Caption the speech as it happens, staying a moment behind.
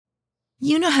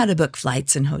You know how to book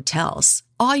flights and hotels.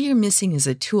 All you're missing is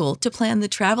a tool to plan the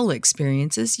travel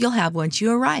experiences you'll have once you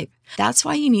arrive. That's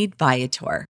why you need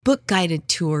Viator. Book guided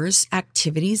tours,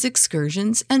 activities,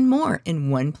 excursions, and more in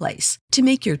one place to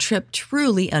make your trip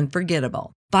truly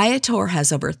unforgettable. Viator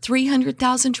has over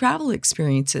 300,000 travel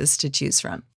experiences to choose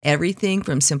from. Everything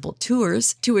from simple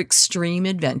tours to extreme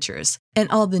adventures and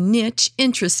all the niche,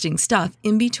 interesting stuff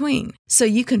in between. So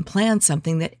you can plan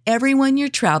something that everyone you're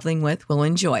traveling with will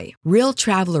enjoy. Real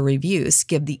traveler reviews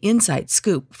give the inside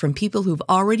scoop from people who've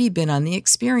already been on the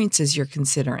experiences you're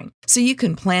considering. So you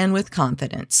can plan with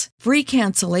confidence. Free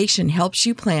cancellation helps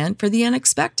you plan for the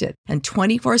unexpected. And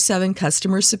 24/7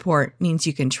 customer support means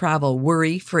you can travel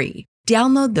worry-free.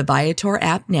 Download the Viator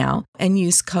app now and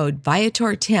use code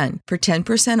Viator10 for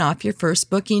 10% off your first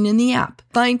booking in the app.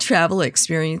 Find travel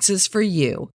experiences for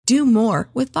you. Do more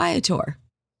with Viator.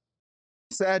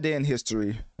 Sad day in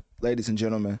history, ladies and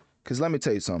gentlemen, because let me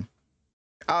tell you something.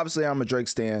 Obviously, I'm a Drake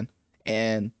stan,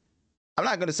 and I'm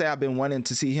not going to say I've been wanting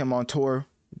to see him on tour,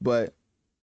 but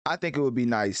I think it would be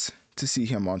nice to see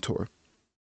him on tour.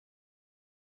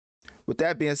 With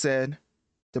that being said,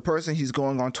 the person he's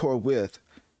going on tour with,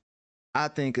 I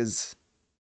think is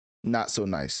not so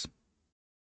nice.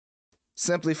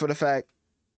 Simply for the fact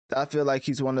that I feel like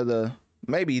he's one of the,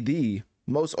 maybe the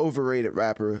most overrated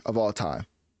rapper of all time.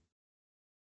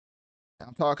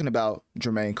 I'm talking about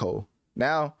Jermaine Cole.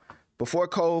 Now, before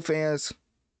Cole fans,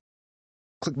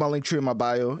 click my link tree in my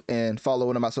bio and follow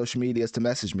one of my social medias to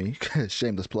message me.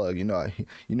 Shameless plug, you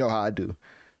know how I do.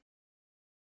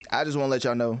 I just want to let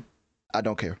y'all know I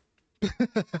don't care.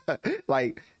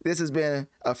 Like, this has been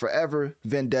a forever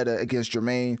vendetta against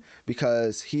Jermaine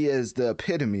because he is the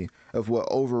epitome of what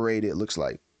overrated looks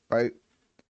like, right?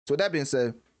 So with that being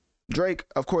said, Drake,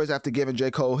 of course, after giving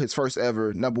J. Cole his first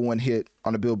ever #1 hit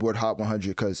on the Billboard Hot 100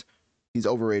 because he's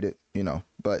overrated,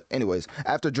 But anyways,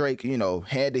 after Drake,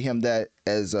 handed him that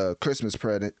as a Christmas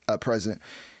present,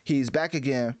 he's back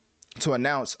again to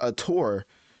announce a tour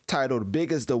titled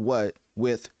Big as the What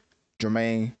with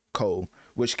Jermaine Cole,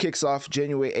 which kicks off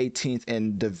January 18th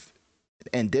in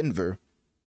Denver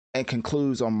and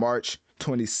concludes on March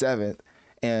 27th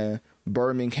in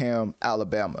Birmingham,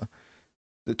 Alabama.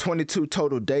 The 22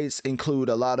 total dates include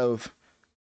a lot of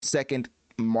second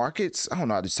markets. I don't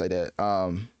know how to say that.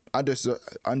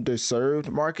 Underserved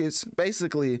markets.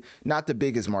 Basically, not the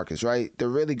biggest markets, right? They're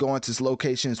really going to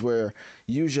locations where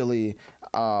usually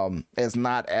it's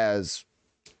not as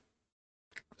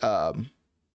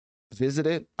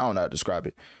visited. I don't know how to describe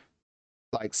it.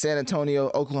 Like San Antonio,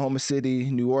 Oklahoma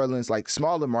City, New Orleans, like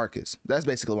smaller markets. That's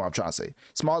basically what I'm trying to say.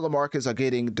 Smaller markets are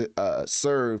getting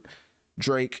served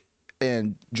Drake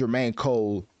and Jermaine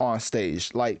Cole on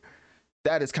stage. Like,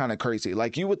 that is kind of crazy.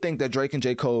 Like, you would think that Drake and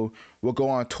J. Cole will go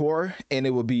on tour and it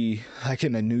would be like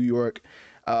in New York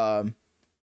and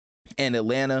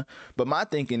Atlanta. But my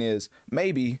thinking is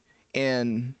maybe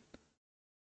in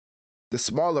the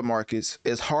smaller markets,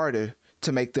 it's harder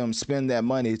to make them spend that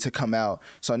money to come out.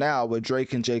 So now with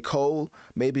Drake and J. Cole,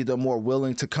 maybe they're more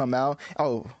willing to come out.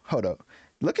 Oh, hold up.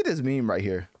 Look at this meme right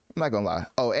here. I'm not going to lie.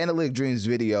 Oh, Analytic Dreams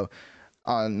video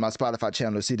on my Spotify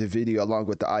channel to see the video along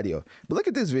with the audio. But look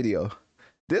at this video.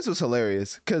 This was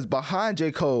hilarious because behind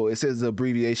J. Cole, it says the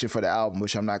abbreviation for the album,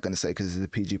 which I'm not going to say because it's a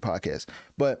PG podcast.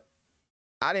 But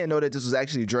I didn't know that this was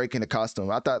actually Drake in a costume.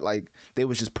 I thought like they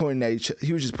was just pointing at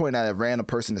he was just pointing at a random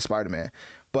person to Spider-Man.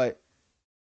 But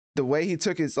the way he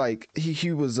took his he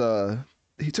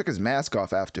took his mask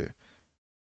off after.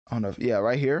 I don't know. Yeah,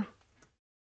 right here.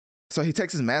 So he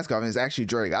takes his mask off and it's actually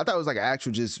Drake. I thought it was like an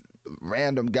actual just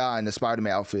random guy in the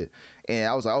Spider-Man outfit. And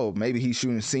I was like, oh, maybe he's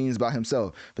shooting scenes by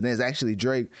himself. But then it's actually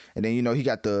Drake. And then, he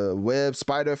got the web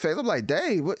spider effect. I'm like,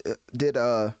 dang, what did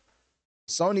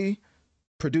Sony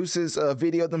produce this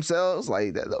video themselves?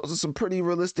 Like, those are some pretty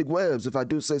realistic webs, if I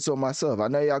do say so myself. I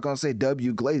know y'all gonna say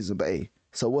W Glazing, but hey,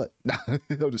 so what?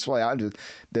 I'm just playing.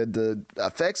 The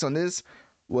effects on this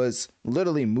was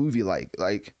literally movie-like.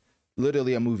 Like,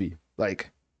 literally a movie.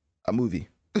 Like, a movie.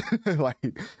 Like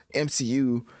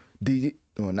MCU,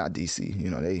 not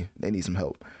DC, they need some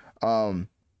help.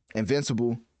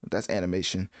 Invincible, that's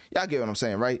animation. Y'all get what I'm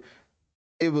saying, right?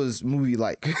 It was movie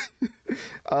like.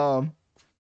 I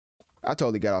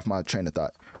totally got off my train of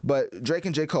thought. But Drake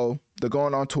and J. Cole, they're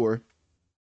going on tour,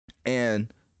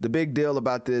 and the big deal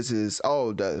about this is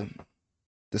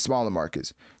the smaller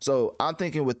markets. So I'm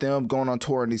thinking with them going on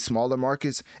tour in these smaller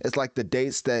markets, it's like the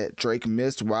dates that Drake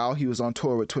missed while he was on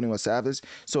tour with 21 Savage.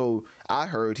 So I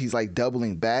heard he's like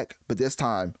doubling back, but this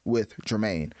time with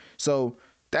Jermaine. So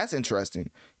that's interesting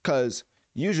because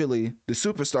usually the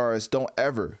superstars don't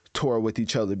ever tour with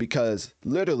each other because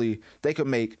literally they could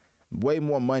make way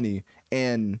more money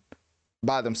and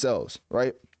by themselves,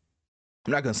 right?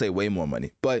 I'm not gonna say way more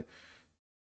money, but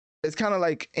it's kind of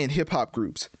like in hip hop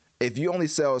groups. If you only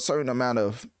sell a certain amount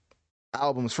of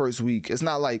albums first week, it's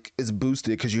not like it's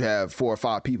boosted because you have 4 or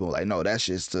 5 people. Like, no, that's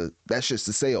just the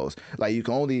sales. Like, you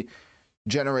can only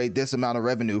generate this amount of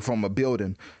revenue from a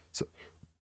building.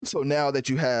 So now that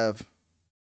you have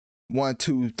 1,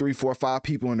 2, 3, 4, 5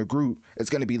 people in the group, it's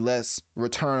going to be less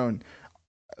return.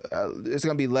 It's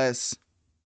going to be less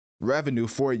revenue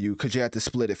for you because you have to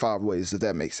split it 5 ways, if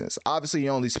that makes sense. Obviously,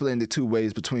 you're only splitting it 2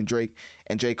 ways between Drake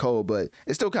and J. Cole, but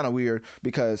it's still kind of weird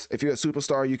because if you're a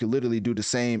superstar, you can literally do the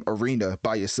same arena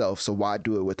by yourself. So why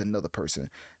do it with another person?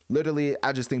 Literally,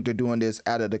 I just think they're doing this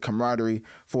out of the camaraderie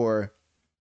for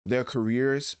their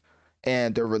careers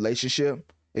and their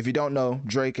relationship. If you don't know,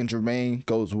 Drake and Jermaine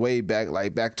goes way back,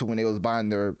 like back to when they was buying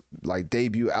their like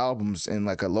debut albums in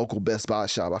like a local Best Buy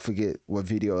shop. I forget what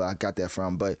video I got that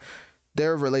from, but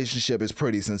their relationship is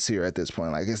pretty sincere at this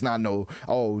point. Like, it's not no,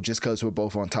 oh, just because we're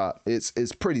both on top.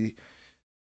 It's pretty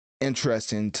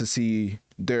interesting to see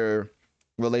their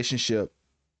relationship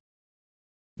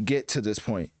get to this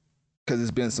point because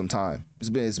it's been some time.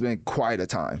 It's been quite a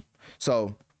time.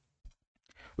 So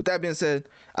with that being said,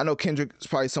 I know Kendrick's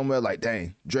probably somewhere like,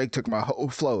 dang, Drake took my whole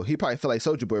flow. He probably feel like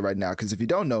Soulja Boy right now, because if you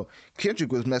don't know,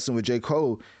 Kendrick was messing with J.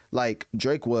 Cole like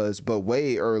Drake was, but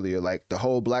way earlier. Like the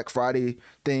whole Black Friday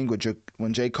thing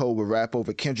when J. Cole would rap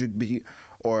over Kendrick beat,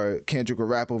 or Kendrick would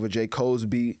rap over J. Cole's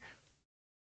beat.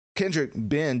 Kendrick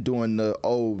been doing the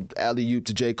old alley-oop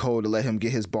to J. Cole to let him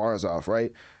get his bars off,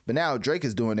 right? But now Drake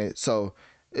is doing it, so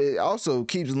it also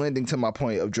keeps lending to my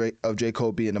point of J.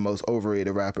 Cole being the most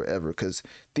overrated rapper ever, because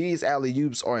these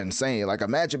alley-oops are insane. Like,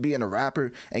 imagine being a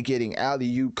rapper and getting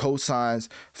alley-oop cosigns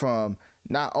from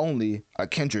not only a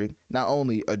Kendrick, not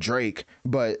only a Drake,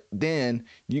 but then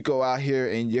you go out here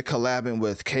and you're collabing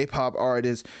with K-pop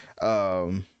artists,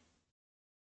 Afrobeat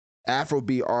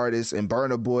artists, and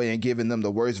Burna Boy, and giving them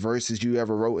the worst verses you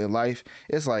ever wrote in life.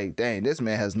 It's like, dang, this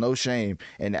man has no shame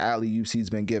in the alley-oops he's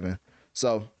been given.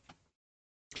 So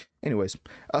anyways,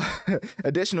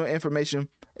 additional information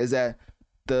is that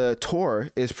the tour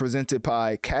is presented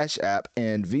by Cash App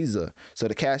and Visa. So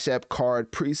the Cash App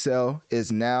card pre-sale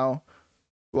is now,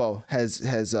 well, has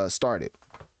started.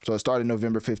 So it started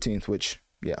November 15th, which,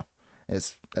 yeah,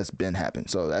 that's been happened.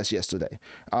 So that's yesterday.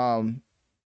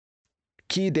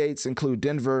 Key dates include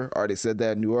Denver. Already said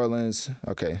that. New Orleans.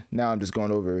 Okay, now I'm just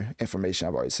going over information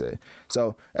I've already said.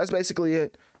 So that's basically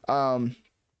it.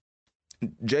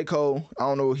 J. Cole, I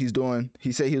don't know what he's doing.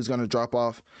 He said he was going to drop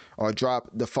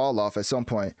the fall off at some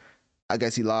point. I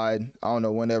guess he lied. I don't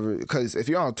know, whenever. Because if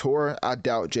you're on tour, I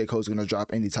doubt J. Cole's going to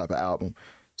drop any type of album.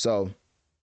 So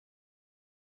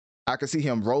I could see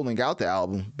him rolling out the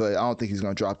album, but I don't think he's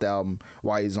going to drop the album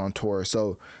while he's on tour.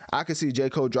 So I could see J.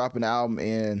 Cole dropping the album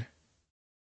in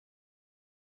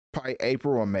probably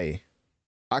April or May.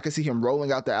 I could see him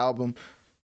rolling out the album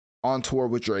on tour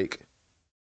with Drake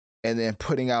and then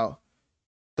putting out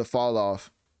the fall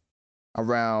off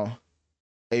around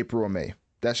April or May.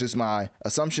 That's just my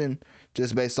assumption,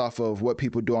 just based off of what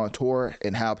people do on tour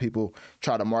and how people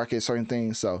try to market certain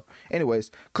things. So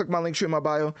anyways, click my link tree in my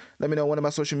bio. Let me know one of my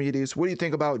social medias. What do you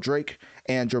think about Drake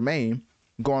and Jermaine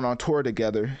going on tour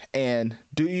together? And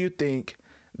do you think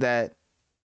that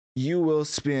you will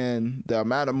spend the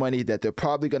amount of money that they're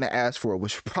probably going to ask for,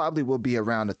 which probably will be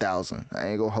around $1,000? I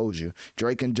ain't gonna hold you.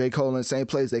 Drake and J. Cole in the same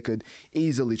place, they could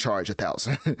easily charge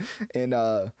 $1,000.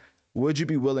 And would you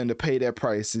be willing to pay that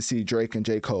price to see Drake and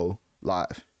J. Cole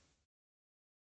live?